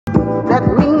That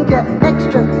means you're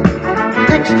extra,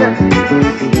 extraordinary.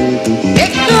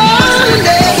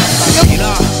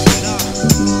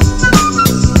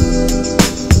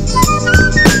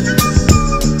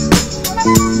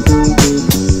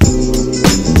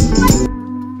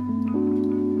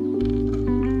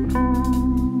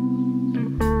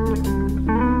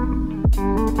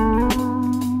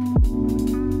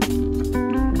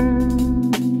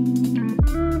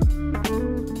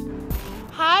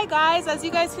 Hi guys, as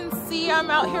you guys can see, I'm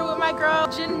out here with my girl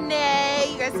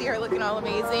Janae. You guys see her looking all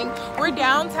amazing. We're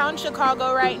downtown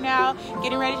Chicago right now,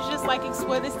 getting ready to just like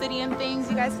explore the city and things.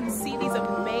 You guys can see these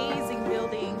amazing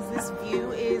buildings. This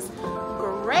view is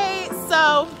great.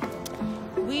 So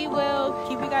we will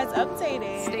keep you guys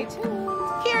updated. Stay tuned.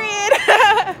 Period.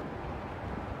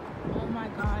 Oh my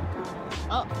god, guys.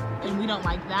 Oh, and we don't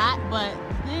like that, but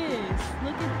this,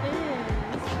 look at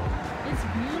this. It's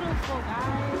beautiful,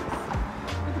 guys.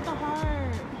 Look at the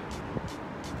heart.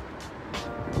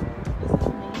 This is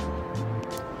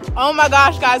amazing. Oh my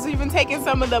gosh, guys, we've been taking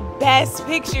some of the best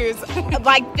pictures.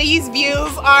 Like, these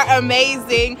views are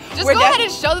amazing. Just go ahead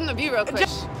and show them the view real quick.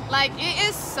 Like, it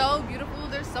is so beautiful.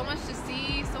 There's so much to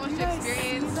see, so much to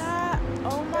experience. See that?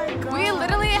 Oh my god. We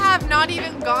literally have not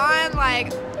even gone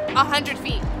like 100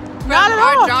 feet from Not at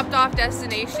our all. dropped off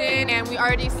destination, and we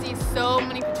already see so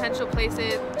many potential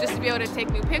places just to be able to take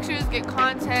new pictures, get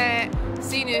content,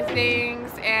 see new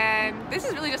things, and this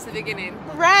is really just the beginning.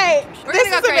 Right. We're This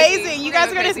gonna is go crazy. amazing. You We're guys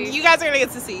gonna are go gonna crazy. you guys are gonna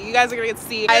get to see. You guys are gonna get to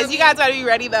see. It'll Guys, you guys gotta be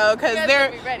ready though, because You guys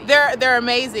gotta be ready. they're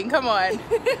amazing. Come on.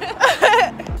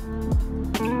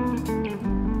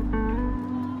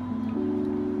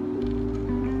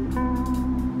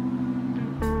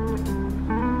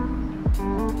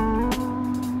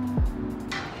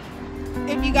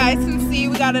 If you guys can see,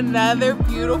 we got another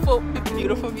beautiful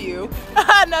view.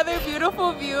 Another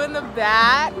beautiful view in the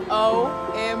back.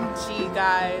 OMG,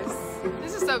 guys.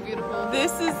 This is so beautiful.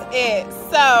 This is it.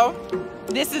 So,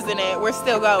 this isn't it. We're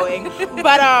still going.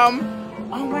 But,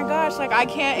 oh my gosh, like, I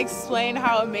can't explain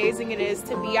how amazing it is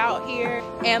to be out here.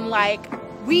 And, like,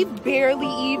 we barely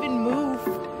even moved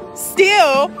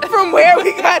still from where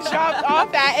we got dropped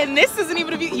off at. And this isn't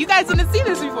even a view. You guys didn't see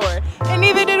this before. And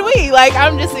neither did we. Like,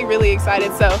 I'm just really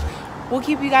excited. So, we'll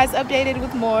keep you guys updated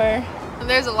with more. And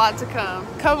there's a lot to come.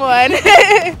 Come on.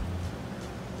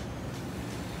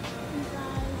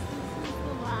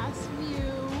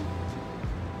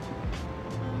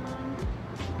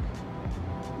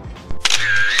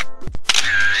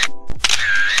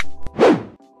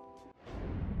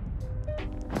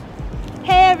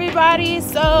 Hey everybody,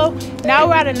 so now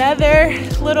we're at another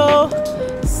little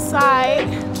site.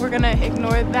 We're gonna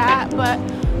ignore that, but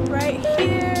right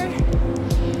here,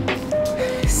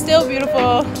 still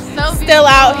beautiful, still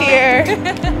out here.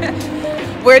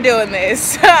 We're doing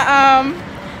this.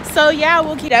 So yeah,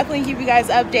 we'll definitely keep you guys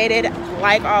updated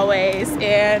like always.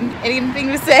 And anything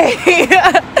to say?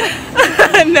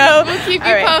 No? We'll keep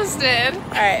you posted.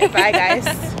 All right, bye guys.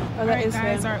 Alright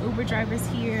guys, our Uber driver's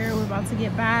here. We're about to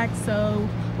get back, so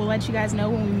we'll let you guys know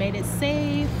when we made it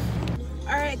safe.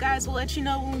 Alright guys, we'll let you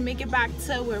know when we make it back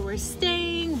to where we're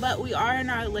staying, but we are in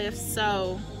our Lyft,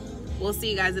 so we'll see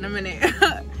you guys in a minute.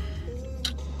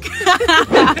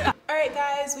 Alright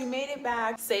guys, we made it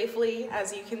back safely,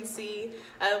 as you can see.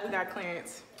 We got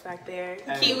clearance back there.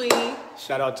 Kiwi.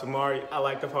 Shout out to Mari. I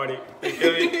like the party. You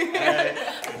feel me? Hey,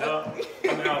 you know,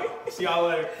 I'm out. See y'all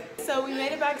later. So we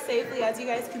made it back safely, as you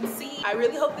guys can see. I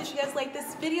really hope that you guys like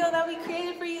this video that we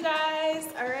created for you guys.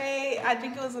 All right, I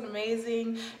think it was an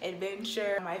amazing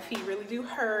adventure. My feet really do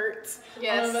hurt.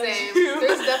 Yeah, same.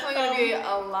 There's definitely going to be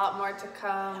a lot more to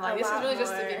come. Like, this is really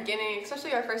just the beginning,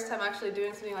 especially our first time actually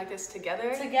doing something like this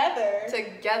together. Together. So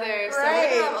we're going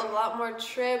to have a lot more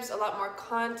trips, a lot more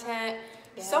content.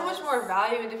 So much more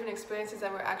value and different experiences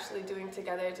that we're actually doing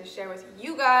together to share with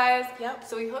you guys. Yep.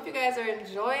 So we hope you guys are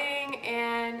enjoying,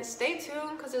 and stay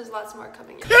tuned because there's lots more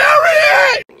coming.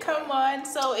 Come on.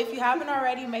 So if you haven't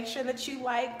already, make sure that you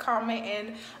like, comment,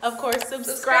 and of course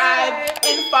subscribe.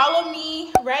 And follow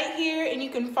me right here, and you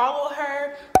can follow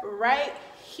her right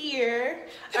here.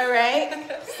 All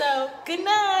right. So good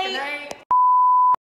night. Good night.